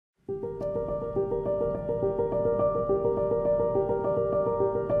Well,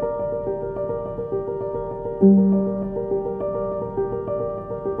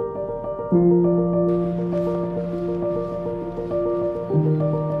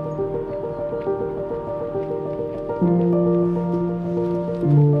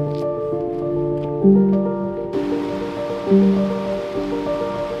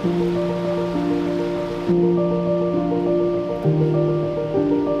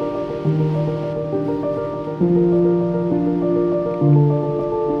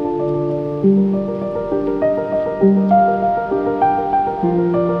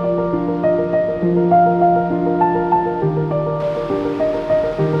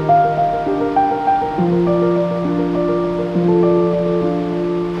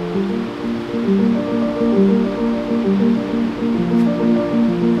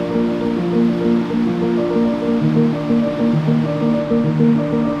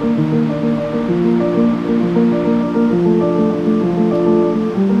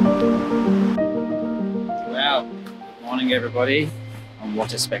 good morning everybody, and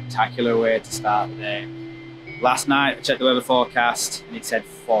what a spectacular way to start the day. Last night I checked the weather forecast and it said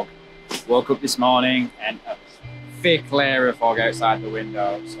fog. Woke up this morning and a thick layer of fog outside the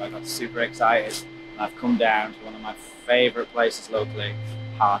window, so I got super excited and I've come down to one of my favourite places locally,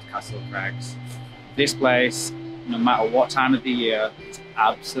 Hardcastle Crags. This place, no matter what time of the year, it's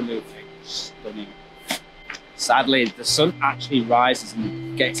absolutely stunning. Sadly, the sun actually rises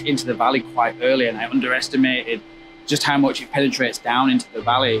and gets into the valley quite early, and I underestimated just how much it penetrates down into the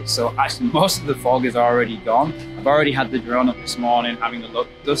valley. So actually most of the fog is already gone. I've already had the drone up this morning having a look.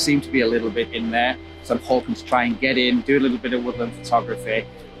 It does seem to be a little bit in there, so I'm hoping to try and get in, do a little bit of woodland photography,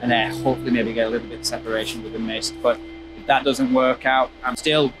 and then hopefully maybe get a little bit of separation with the mist. But if that doesn't work out, I'm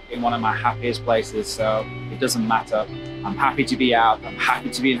still in one of my happiest places, so it doesn't matter. I'm happy to be out, I'm happy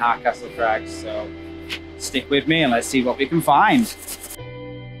to be in Hardcastle Crags, so stick with me and let's see what we can find.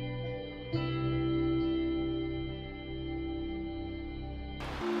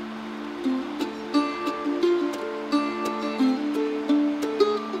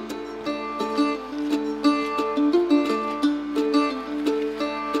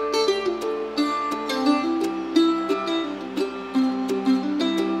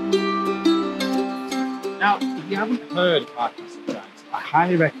 Now, if you haven't heard of Hardcastle Crags, I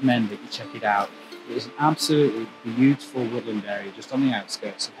highly recommend that you check it out. It is an absolutely beautiful woodland area just on the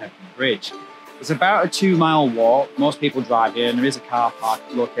outskirts of Hebden Bridge. It's about a 2-mile walk. Most people drive here, and there is a car park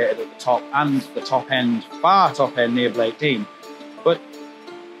located at the top and the top end, far top end near Blake Dean. But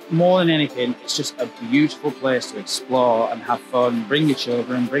more than anything, it's just a beautiful place to explore and have fun. Bring your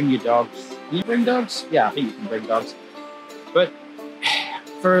children, bring your dogs. Can you bring dogs? Yeah, I think you can bring dogs. But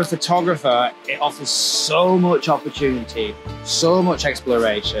for a photographer, it offers so much opportunity, so much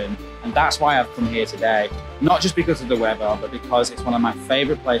exploration, and that's why I've come here today. Not just because of the weather, but because it's one of my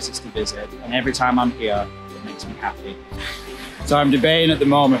favourite places to visit, and every time I'm here, it makes me happy. So I'm debating at the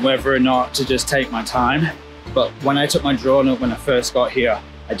moment whether or not to just take my time, but when I took my drone up when I first got here,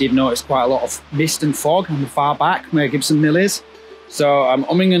 I did notice quite a lot of mist and fog on the far back where Gibson Mill is. So I'm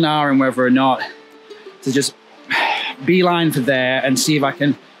umming and ahhing whether or not to just beeline for there and see if I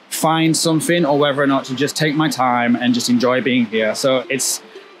can find something, or whether or not to just take my time and just enjoy being here. So it's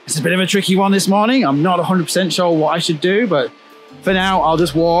a bit of a tricky one this morning. I'm not 100% sure what I should do, but for now I'll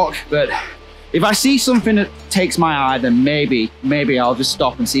just walk. But if I see something that takes my eye, then maybe I'll just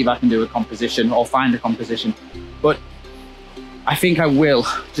stop and see if I can do a composition or find a composition. But I think I will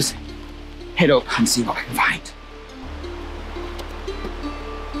just head up and see what I can find.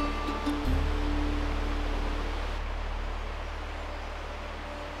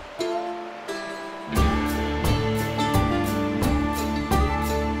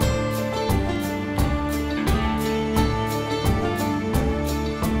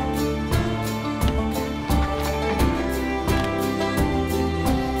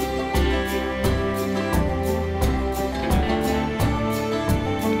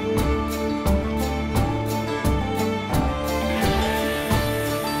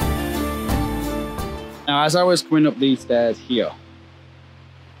 Now, as I was coming up these stairs here,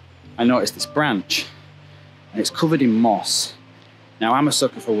 I noticed this branch, and it's covered in moss. Now, I'm a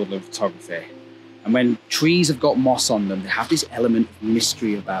sucker for woodland photography, and when trees have got moss on them, they have this element of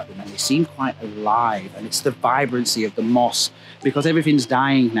mystery about them, and they seem quite alive, and it's the vibrancy of the moss. Because everything's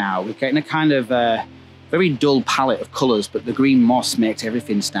dying now, we're getting a kind of very dull palette of colours, but the green moss makes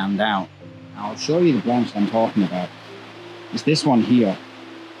everything stand out. Now, I'll show you the branch I'm talking about. It's this one here.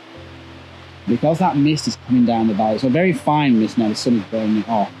 Because that mist is coming down the valley, it's a very fine mist now, the sun is burning it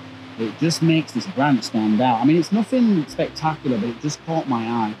off. It just makes this branch stand out. I mean, it's nothing spectacular, but it just caught my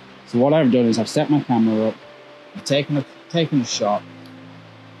eye. So what I've done is I've set my camera up, I've taken a shot,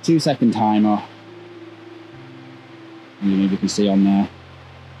 2-second timer. You can see on there,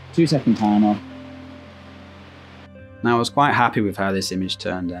 2-second timer. Now I was quite happy with how this image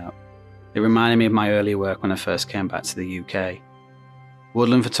turned out. It reminded me of my earlier work when I first came back to the UK.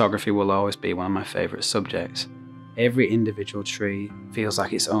 Woodland photography will always be one of my favourite subjects. Every individual tree feels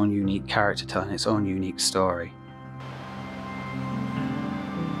like its own unique character telling its own unique story.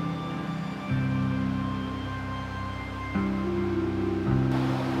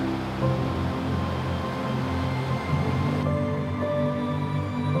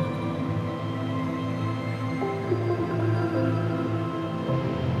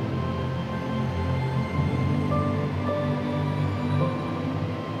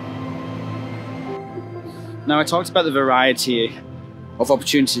 Now, I talked about the variety of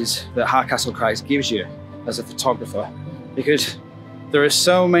opportunities that Hardcastle Crags gives you as a photographer, because there are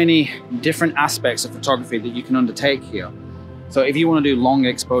so many different aspects of photography that you can undertake here. So if you want to do long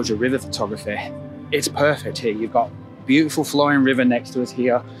exposure river photography, it's perfect here. You've got beautiful flowing river next to us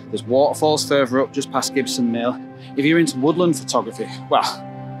here. There's waterfalls further up just past Gibson Mill. If you're into woodland photography,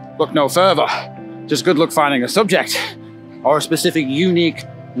 well, look no further. Just good luck finding a subject or a specific, unique,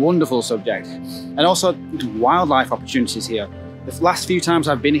 wonderful subject. And also wildlife opportunities here. The last few times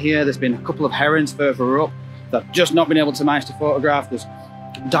I've been here, there's been a couple of herons further up that I've just not been able to manage to photograph. There's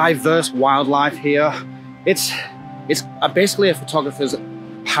diverse wildlife here. It's basically a photographer's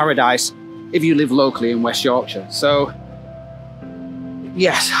paradise if you live locally in West Yorkshire. So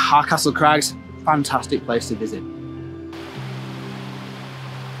yes, Hardcastle Crags, fantastic place to visit.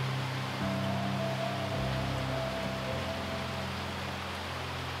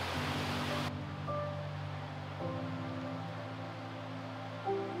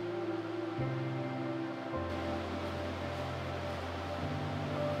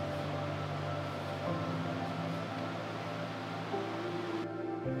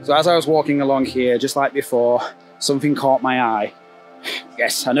 So as I was walking along here, just like before, something caught my eye.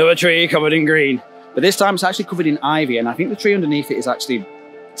 Yes, another tree covered in green, but this time it's actually covered in ivy, and I think the tree underneath it is actually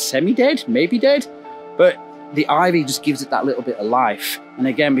semi-dead, maybe dead, but the ivy just gives it that little bit of life. And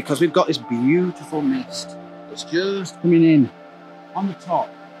again, because we've got this beautiful mist that's just coming in on the top,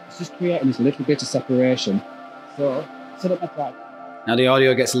 it's just creating this little bit of separation. So, set up my tripod. Now the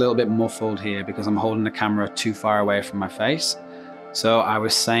audio gets a little bit muffled here because I'm holding the camera too far away from my face. So I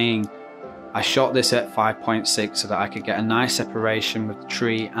was saying, I shot this at 5.6 so that I could get a nice separation with the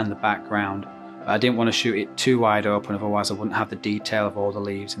tree and the background. But I didn't want to shoot it too wide open, otherwise I wouldn't have the detail of all the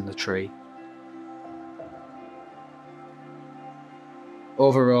leaves in the tree.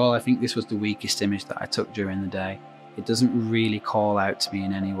 Overall, I think this was the weakest image that I took during the day. It doesn't really call out to me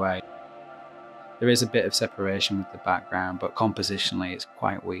in any way. There is a bit of separation with the background, but compositionally it's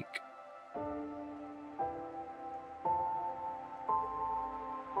quite weak.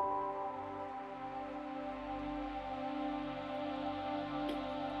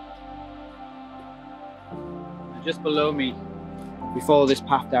 Just below me, we follow this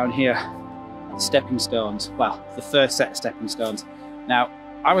path down here, stepping stones. Well, the first set of stepping stones. Now,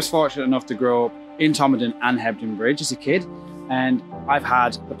 I was fortunate enough to grow up in Tomodon and Hebden Bridge as a kid, and I've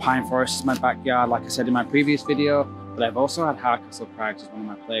had the pine forest in my backyard, like I said in my previous video, but I've also had Hardcastle Crags as one of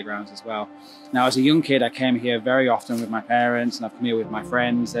my playgrounds as well. Now, as a young kid, I came here very often with my parents, and I've come here with my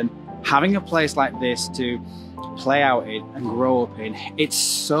friends, and having a place like this to play out in and grow up in, it's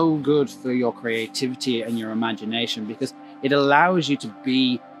so good for your creativity and your imagination, because it allows you to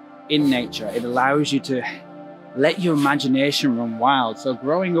be in nature. It allows you to let your imagination run wild. So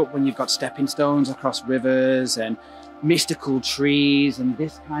growing up when you've got stepping stones across rivers and mystical trees and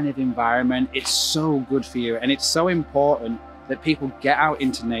this kind of environment, it's so good for you. And it's so important that people get out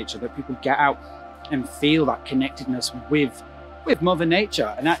into nature, that people get out and feel that connectedness with Mother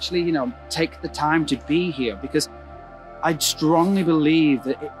Nature, and actually, you know, take the time to be here, because I strongly believe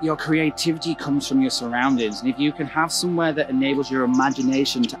that your creativity comes from your surroundings. And if you can have somewhere that enables your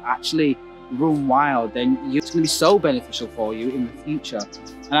imagination to actually run wild, then it's going to be so beneficial for you in the future.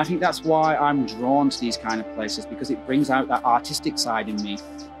 And I think that's why I'm drawn to these kind of places, because it brings out that artistic side in me.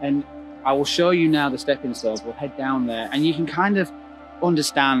 And I will show you now the stepping stones. We'll head down there and you can kind of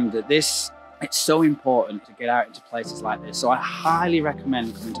understand that it's so important to get out into places like this. So I highly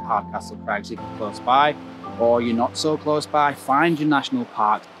recommend coming to Hardcastle Crags if you're close by, or you're not so close by. Find your national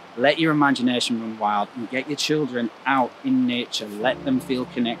park, let your imagination run wild, and get your children out in nature. Let them feel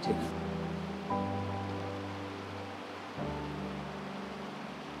connected.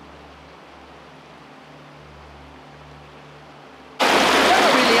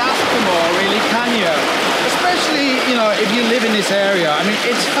 If you live in this area, I mean,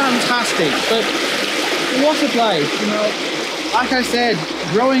 it's fantastic, but what a place, you know. Like I said,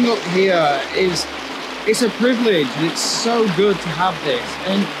 growing up here it's a privilege, and it's so good to have this.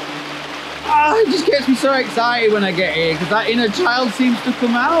 And it just gets me so excited when I get here, because that inner child seems to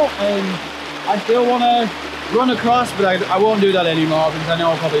come out, and I still want to run across, but I won't do that anymore because I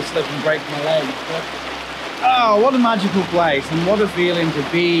know I'll probably slip and break my legs. But oh, what a magical place, and what a feeling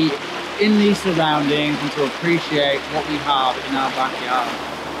to be in these surroundings and to appreciate what we have in our backyard.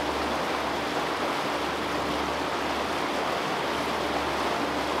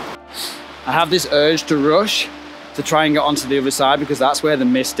 I have this urge to rush to try and get onto the other side, because that's where the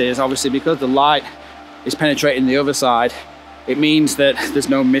mist is. Obviously, because the light is penetrating the other side, it means that there's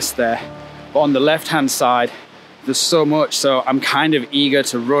no mist there. But on the left-hand side, there's so much, so I'm kind of eager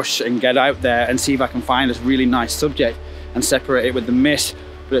to rush and get out there and see if I can find this really nice subject and separate it with the mist.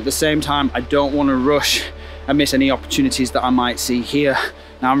 But at the same time, I don't want to rush and miss any opportunities that I might see here.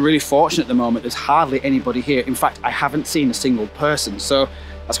 Now, I'm really fortunate at the moment. There's hardly anybody here. In fact, I haven't seen a single person, so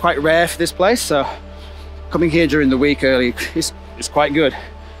that's quite rare for this place. So coming here during the week early is quite good.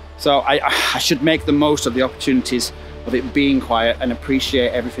 So I should make the most of the opportunities of it being quiet and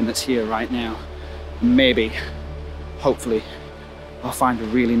appreciate everything that's here right now. Maybe, hopefully, I'll find a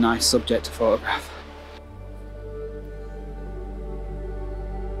really nice subject to photograph.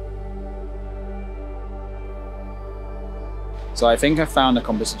 So I think I found a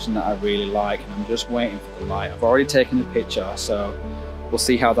composition that I really like, and I'm just waiting for the light. I've already taken a picture, so we'll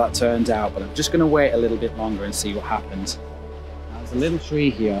see how that turns out, but I'm just going to wait a little bit longer and see what happens. Now, there's a little tree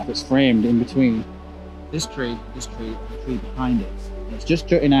here that's framed in between this tree, and the tree behind it. And it's just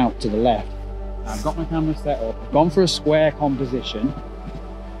jutting out to the left. Now, I've got my camera set up. I've gone for a square composition,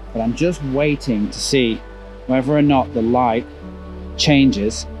 but I'm just waiting to see whether or not the light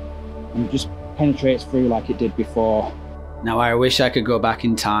changes and just penetrates through like it did before. Now, I wish I could go back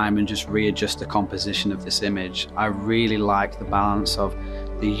in time and just readjust the composition of this image. I really like the balance of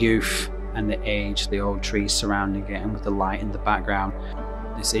the youth and the age, the old trees surrounding it, and with the light in the background.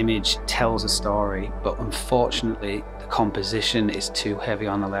 This image tells a story, but unfortunately, the composition is too heavy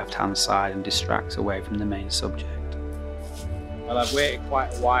on the left-hand side and distracts away from the main subject. Well, I've waited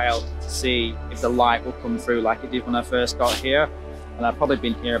quite a while to see if the light will come through like it did when I first got here. And I've probably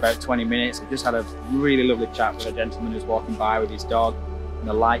been here about 20 minutes. I've just had a really lovely chat with a gentleman who's walking by with his dog, and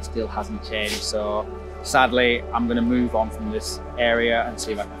the light still hasn't changed. So sadly, I'm going to move on from this area and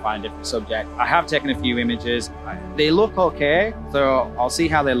see if I can find a different subject. I have taken a few images. They look okay, so I'll see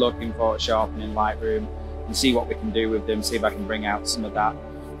how they look in Photoshop and in Lightroom and see what we can do with them, see if I can bring out some of that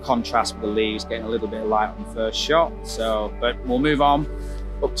contrast with the leaves, getting a little bit of light on the first shot. So, but we'll move on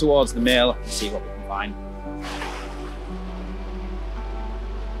up towards the mill and see what we can find.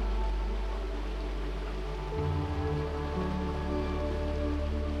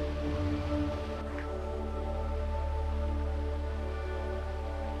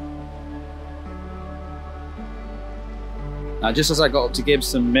 Now, just as I got up to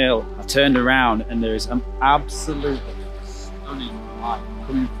Gibson Mill, I turned around and there is an absolutely stunning light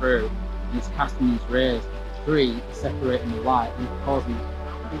coming through, and it's casting these rays. The tree is separating the light and causing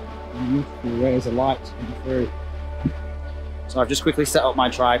beautiful rays of light to come through. So I've just quickly set up my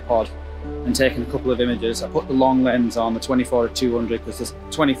tripod and taken a couple of images. I put the long lens on, the 24-200, because the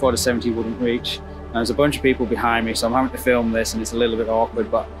 24-70 wouldn't reach. And there's a bunch of people behind me, so I'm having to film this and it's a little bit awkward,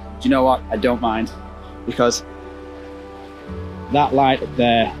 but do you know what? I don't mind, because that light up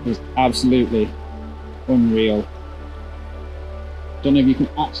there is absolutely unreal. Don't know if you can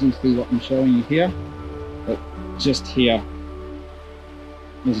actually see what I'm showing you here, but just here,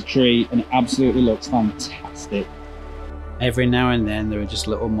 there's a tree and it absolutely looks fantastic. Every now and then there are just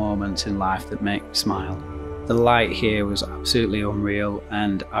little moments in life that make me smile. The light here was absolutely unreal,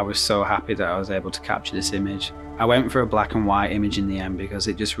 and I was so happy that I was able to capture this image. I went for a black and white image in the end because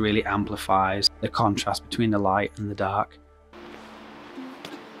it just really amplifies the contrast between the light and the dark.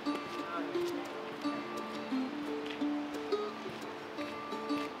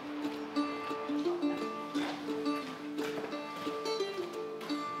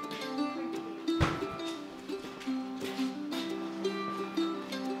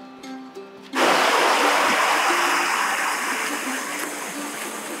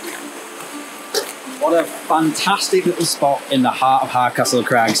 What a fantastic little spot in the heart of Hardcastle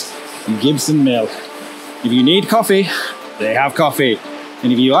Crags, Gibson Mill. If you need coffee, they have coffee.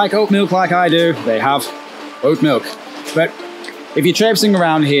 And if you like oat milk like I do, they have oat milk. But if you're traipsing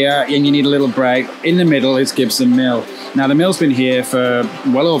around here and you need a little break, in the middle is Gibson Mill. Now, the mill's been here for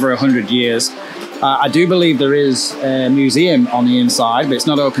well over 100 years. I do believe there is a museum on the inside, but it's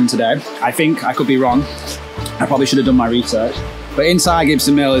not open today. I think, I could be wrong. I probably should have done my research. But inside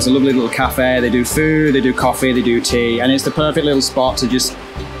Gibson Mill is a lovely little cafe. They do food, they do coffee, they do tea, and it's the perfect little spot to just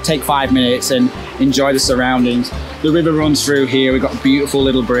take 5 minutes and enjoy the surroundings. The river runs through here. We've got a beautiful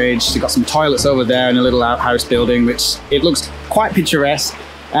little bridge. We've got some toilets over there and a little outhouse building, which it looks quite picturesque.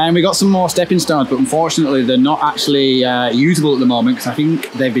 And we got some more stepping stones, but unfortunately they're not actually usable at the moment because I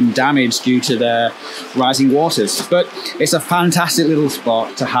think they've been damaged due to the rising waters. But it's a fantastic little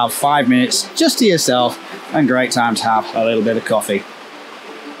spot to have 5 minutes just to yourself and great time to have a little bit of coffee.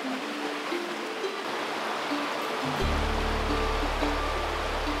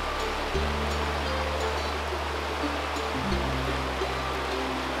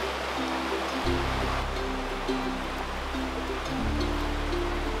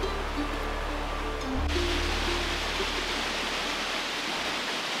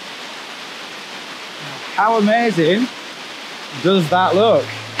 How amazing does that look?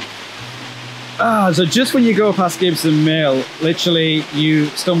 So just when you go past Gibson Mill, literally you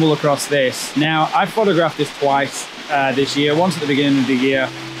stumble across this. Now, I've photographed this twice this year, once at the beginning of the year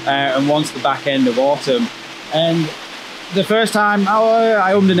and once at the back end of autumn. And the first time,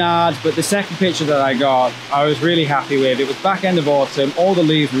 I ummed and ahed, but the second picture that I got, I was really happy with. It was back end of autumn, all the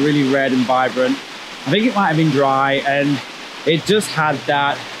leaves were really red and vibrant. I think it might have been dry, and it just had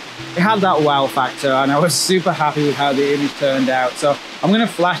that wow factor, and I was super happy with how the image turned out. So I'm going to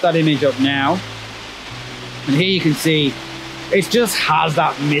flash that image up now, and here you can see it just has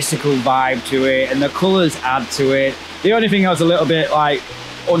that mystical vibe to it, and the colours add to it. The only thing I was a little bit like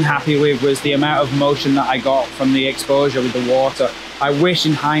unhappy with was the amount of motion that I got from the exposure with the water. I wish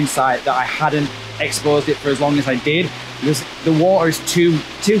in hindsight that I hadn't exposed it for as long as I did, because the water is too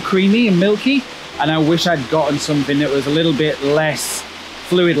creamy and milky, and I wish I'd gotten something that was a little bit less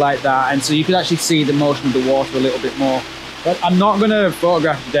fluid like that, and so you could actually see the motion of the water a little bit more. But I'm not going to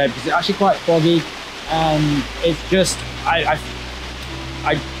photograph it today because it's actually quite foggy, and it's just I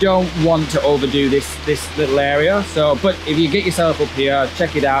don't want to overdo this little area. So, but if you get yourself up here,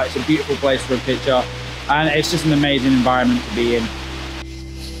 check it out. It's a beautiful place for a picture, and it's just an amazing environment to be in.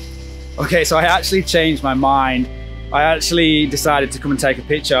 Okay, so I actually changed my mind. I actually decided to come and take a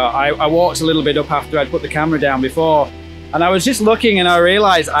picture. I walked a little bit up after I'd put the camera down before, and I was just looking and I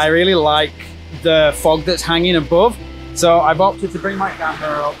realized I really like the fog that's hanging above. So I've opted to bring my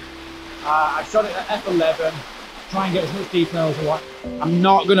camera up. I shot it at f11, try and get as much detail as I want. I'm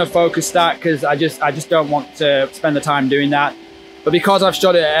not gonna focus that because I just don't want to spend the time doing that. But because I've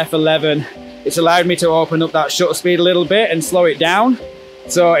shot it at f11, it's allowed me to open up that shutter speed a little bit and slow it down.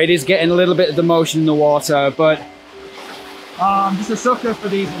 So it is getting a little bit of the motion in the water, but I'm just a sucker for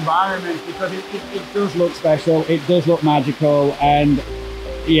these environments because it does look special, it does look magical, and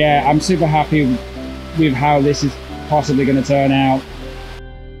yeah, I'm super happy with how this is possibly going to turn out.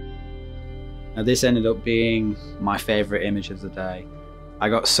 Now this ended up being my favourite image of the day. I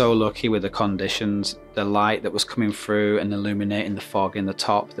got so lucky with the conditions, the light that was coming through and illuminating the fog in the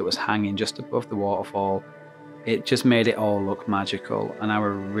top that was hanging just above the waterfall. It just made it all look magical, and I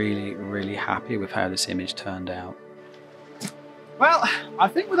was really, really happy with how this image turned out. Well, I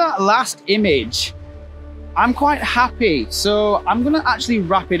think with that last image, I'm quite happy. So I'm gonna actually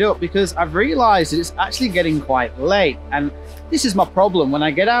wrap it up because I've realized that it's actually getting quite late. And this is my problem. When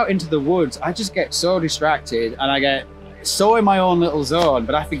I get out into the woods, I just get so distracted and I get so in my own little zone,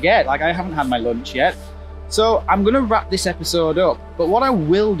 but I forget, like I haven't had my lunch yet. So I'm gonna wrap this episode up. But what I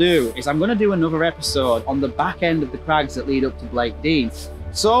will do is I'm gonna do another episode on the back end of the crags that lead up to Blake Dean.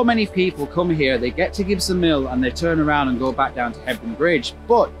 So many people come here, they get to Gibson Mill and they turn around and go back down to Hebden Bridge.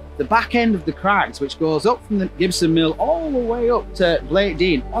 But the back end of the crags, which goes up from the Gibson Mill all the way up to Blake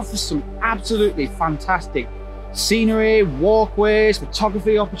Dean, offers some absolutely fantastic scenery, walkways,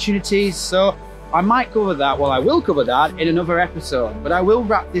 photography opportunities. So I might cover that, well I will cover that in another episode, but I will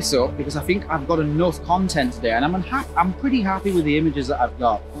wrap this up because I think I've got enough content today, and I'm pretty happy with the images that I've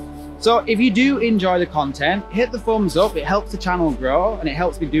got. So if you do enjoy the content, hit the thumbs up. It helps the channel grow and it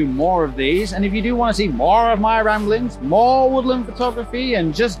helps me do more of these. And if you do want to see more of my ramblings, more woodland photography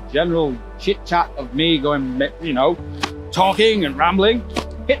and just general chit chat of me going, you know, talking and rambling,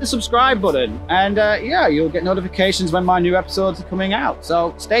 hit the subscribe button, and yeah, you'll get notifications when my new episodes are coming out.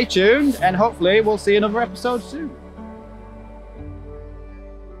 So stay tuned, and hopefully we'll see another episode soon.